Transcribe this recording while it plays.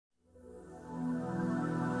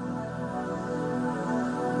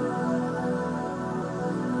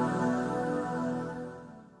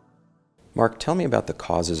Mark, tell me about the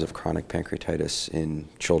causes of chronic pancreatitis in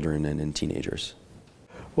children and in teenagers.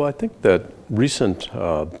 Well, I think that recent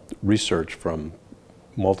research from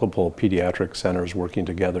multiple pediatric centers working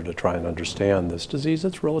together to try and understand this disease,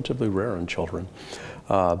 it's relatively rare in children,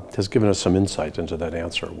 has given us some insight into that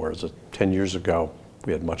answer, whereas 10 years ago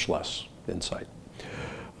we had much less insight.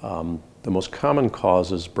 The most common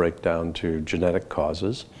causes break down to genetic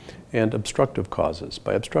causes and obstructive causes.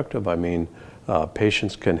 By obstructive, I mean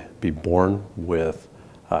patients can be born with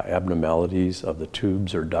abnormalities of the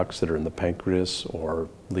tubes or ducts that are in the pancreas or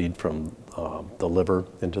lead from the liver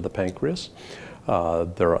into the pancreas.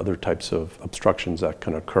 There are other types of obstructions that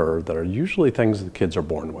can occur that are usually things that kids are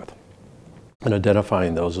born with. And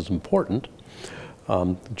identifying those is important.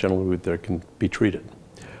 Generally, they can be treated.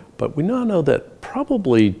 But we now know that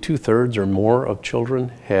probably 2/3 or more of children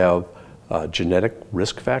have genetic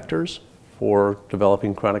risk factors for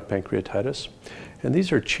developing chronic pancreatitis. And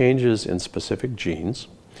these are changes in specific genes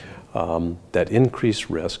that increase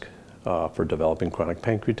risk for developing chronic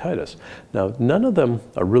pancreatitis. Now, none of them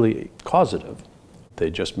are really causative.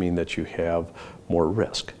 They just mean that you have more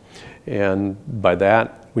risk. And by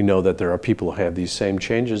that, we know that there are people who have these same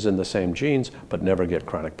changes in the same genes but never get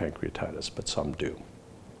chronic pancreatitis, but some do.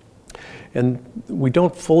 And we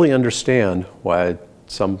don't fully understand why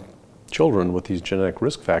some children with these genetic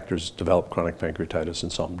risk factors develop chronic pancreatitis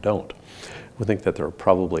and some don't. We think that there are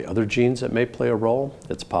probably other genes that may play a role.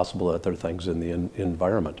 It's possible that there are things in the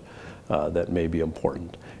environment that may be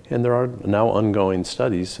important. And there are now ongoing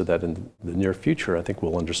studies so that in the near future, I think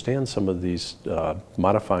we'll understand some of these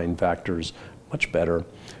modifying factors much better,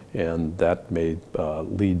 and that may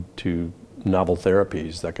lead to novel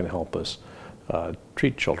therapies that can help us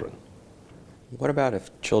treat children. What about if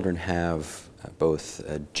children have both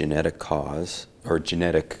a genetic cause or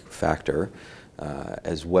genetic factor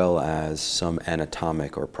as well as some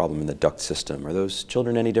anatomic or problem in the duct system? Are those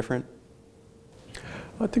children any different?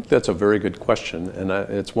 I think that's a very good question, and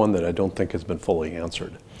it's one that I don't think has been fully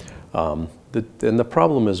answered. And the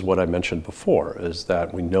problem is what I mentioned before, is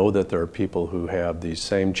that we know that there are people who have these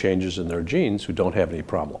same changes in their genes who don't have any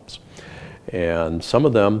problems. And some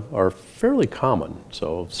of them are fairly common,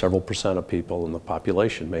 so several percent of people in the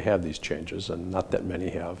population may have these changes, and not that many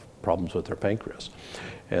have problems with their pancreas.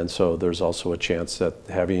 And so there's also a chance that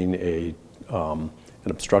having an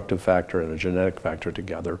obstructive factor and a genetic factor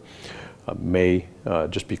together may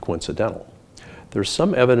just be coincidental. There's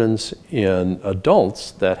some evidence in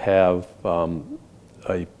adults that have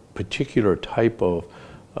a particular type of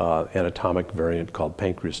anatomic variant called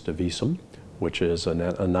pancreas divisum, which is an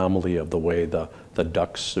anomaly of the way the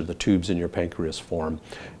ducts or the tubes in your pancreas form,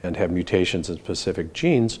 and have mutations in specific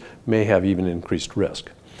genes, may have even increased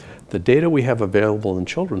risk. The data we have available in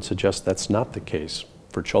children suggests that's not the case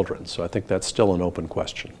for children, so I think that's still an open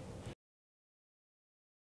question.